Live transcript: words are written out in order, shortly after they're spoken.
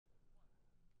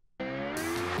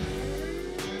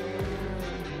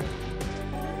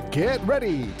Get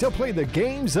ready to play the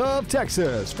games of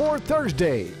Texas for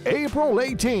Thursday, April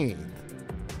 18th.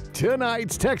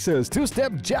 Tonight's Texas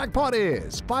two-step jackpot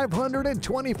is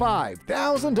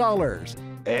 $525,000,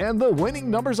 and the winning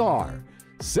numbers are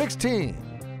 16,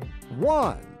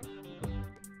 1,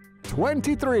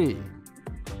 23,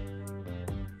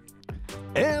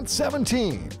 and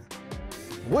 17,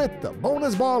 with the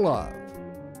bonus ball of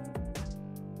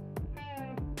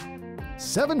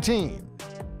 17.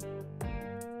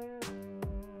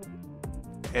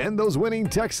 And those winning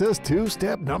Texas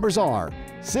two-step numbers are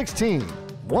 16,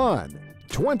 1,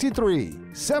 23,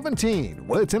 17,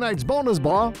 with tonight's bonus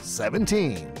ball,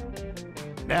 17.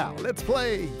 Now let's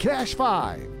play Cash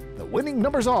 5. The winning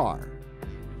numbers are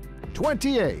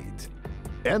 28,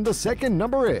 and the second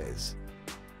number is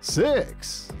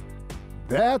 6.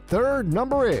 That third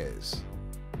number is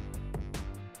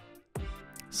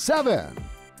 7,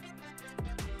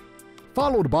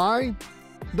 followed by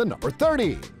the number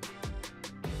 30.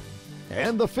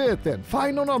 And the fifth and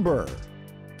final number,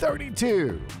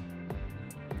 32.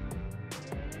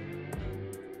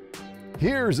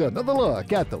 Here's another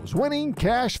look at those winning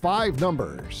Cash 5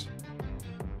 numbers.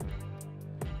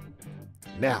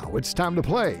 Now it's time to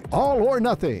play All or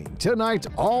Nothing. Tonight's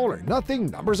All or Nothing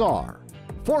numbers are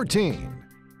 14,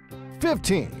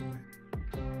 15,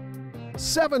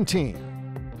 17,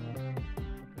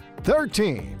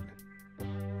 13,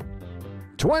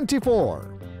 24,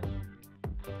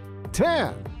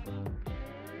 10,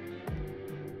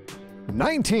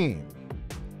 19,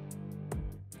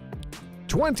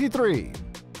 23,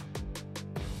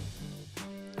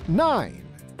 9,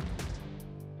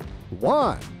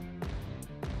 1,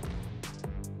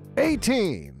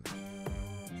 18,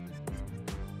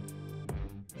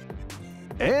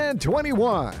 and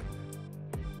 21.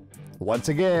 Once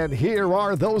again, here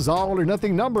are those all or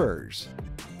nothing numbers.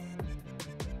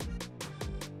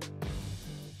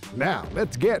 Now,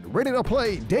 let's get ready to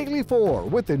play Daily 4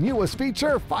 with the newest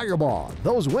feature, Fireball.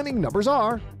 Those winning numbers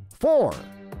are 4,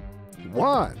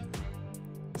 1,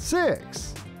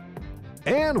 6,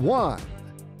 and 1.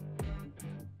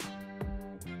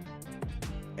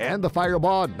 And the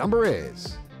Fireball number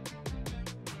is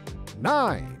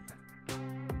 9.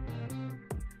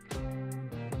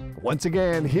 Once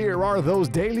again, here are those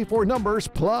Daily 4 numbers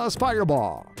plus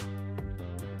Fireball.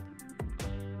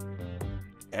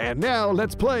 And now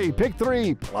let's play Pick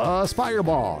 3 plus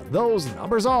Fireball. Those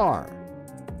numbers are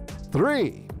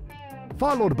 3,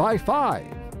 followed by 5,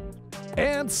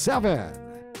 and 7.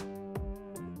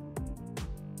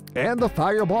 And the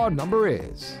Fireball number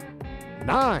is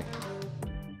 9.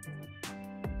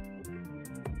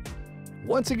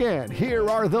 Once again, here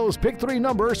are those Pick 3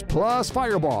 numbers plus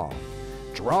Fireball.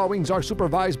 Drawings are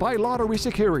supervised by Lottery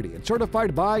Security and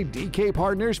certified by DK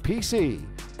Partners PC.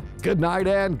 Good night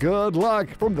and good luck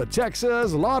from the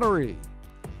Texas Lottery.